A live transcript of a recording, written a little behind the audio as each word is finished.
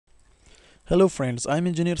Hello friends, I'm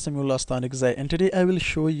Engineer Samuel Astanikzai and today I will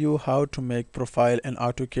show you how to make profile in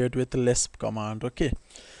Autocad with Lisp command. Okay,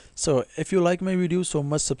 so if you like my video, so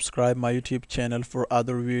must subscribe my YouTube channel for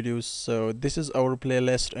other videos. So this is our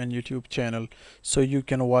playlist and YouTube channel, so you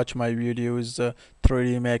can watch my videos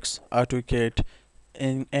 3D Max, Autocad,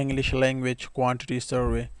 in English language quantity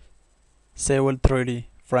survey, Civil 3D,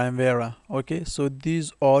 Primavera. Okay, so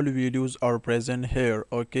these all videos are present here.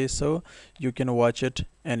 Okay, so you can watch it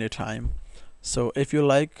anytime. So if you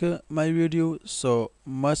like my video, so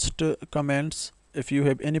must comments. If you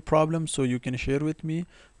have any problem, so you can share with me,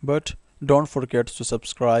 but don't forget to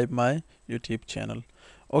subscribe my YouTube channel.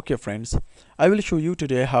 Okay friends, I will show you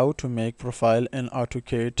today how to make profile in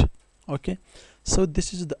AutoCAD. Okay, so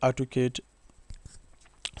this is the AutoCAD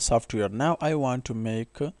software. Now I want to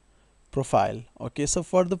make profile. Okay, so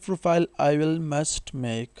for the profile I will must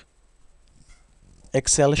make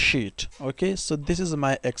Excel sheet. Okay, so this is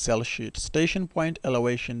my Excel sheet. Station point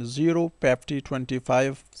elevation 0, PEPT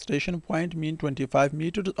 25, station point mean 25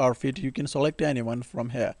 meters or feet. You can select anyone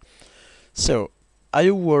from here. So I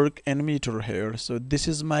work in meter here. So this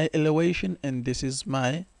is my elevation and this is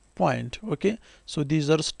my point. Okay, so these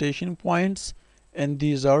are station points and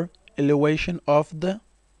these are elevation of the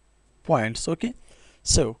points. Okay,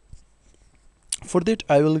 so for that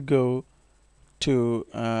I will go to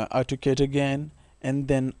AutoCAD again, and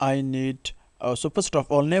then I need so first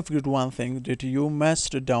of all, never forget one thing, that you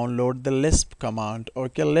must download the Lisp command.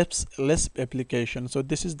 Okay, Lisp application. So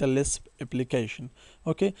this is the Lisp application.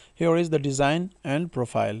 Okay, here is the design and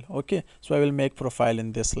profile. Okay, so I will make profile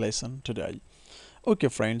in this lesson today. Okay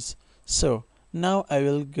friends, so now I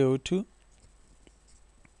will go to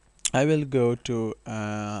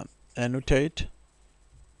annotate.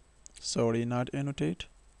 Sorry, not annotate.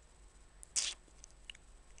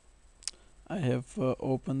 I have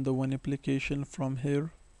opened the one application from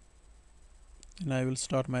here and I will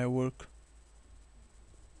start my work.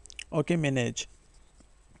 Okay, manage.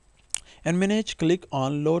 And manage, click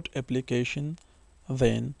on load application,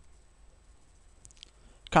 then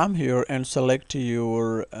come here and select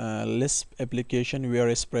your Lisp application where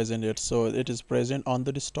is present it. So it is present on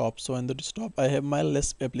the desktop. So on the desktop I have my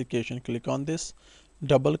Lisp application. Click on this,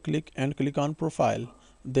 double click and click on profile,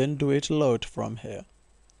 then do it load from here.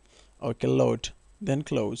 Okay, load, then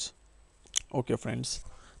close. Okay friends,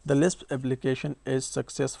 the Lisp application is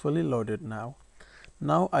successfully loaded now.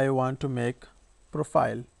 Now I want to make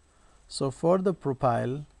profile. So for the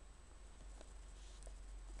profile,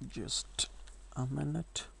 just a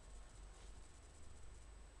minute.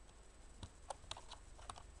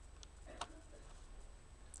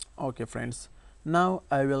 Okay friends, now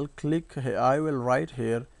I will click here, I will write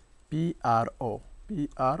here PRO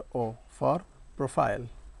for profile.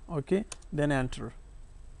 Okay, then enter.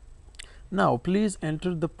 Now please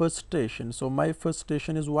enter the first station. So my first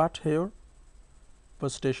station is what here?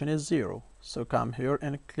 First station is 0. So come here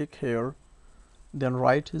and click here, then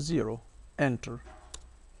write 0, enter.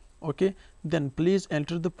 Okay, then please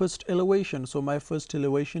enter the first elevation. So my first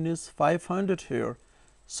elevation is 500 here.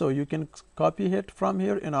 So you can copy it from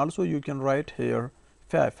here and also you can write here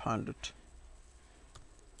 500.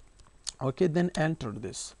 Okay, then enter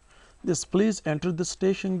this. Please enter the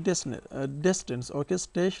station distance. Okay,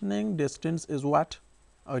 stationing distance is what?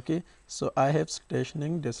 Okay, so I have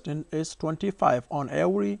stationing distance is 25. On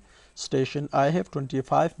every station I have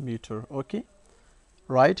 25 meter. Okay,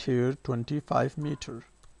 right here 25 meter.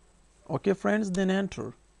 Okay friends, then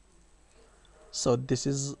enter. So this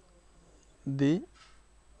is the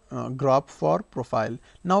graph for profile.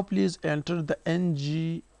 Now please enter the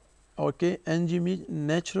NG. Okay, NG means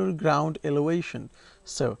natural ground elevation.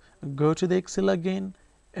 So go to the Excel again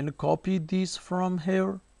and copy these from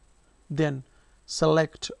here, then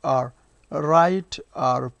select or write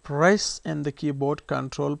or press in the keyboard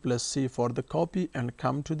Ctrl+C for the copy and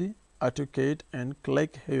come to the AutoCAD and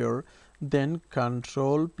click here, then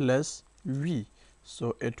Ctrl+V,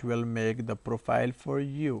 so it will make the profile for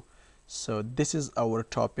you. So this is our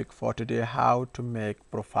topic for today, how to make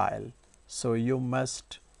profile. So you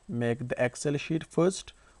must make the Excel sheet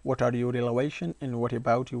first, what are your elevation and what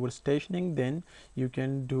about your stationing, then you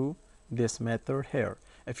can do this method here.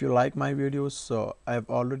 If you like my videos, so I have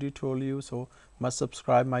already told you, so must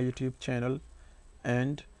subscribe my YouTube channel,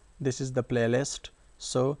 and this is the playlist,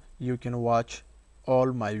 so you can watch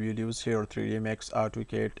all my videos here: 3D Max,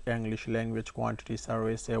 AutoCAD, English language quantity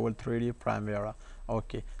survey, Civil 3D, Primavera.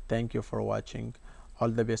 Okay, thank you for watching. All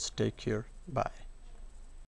the best, take care, bye.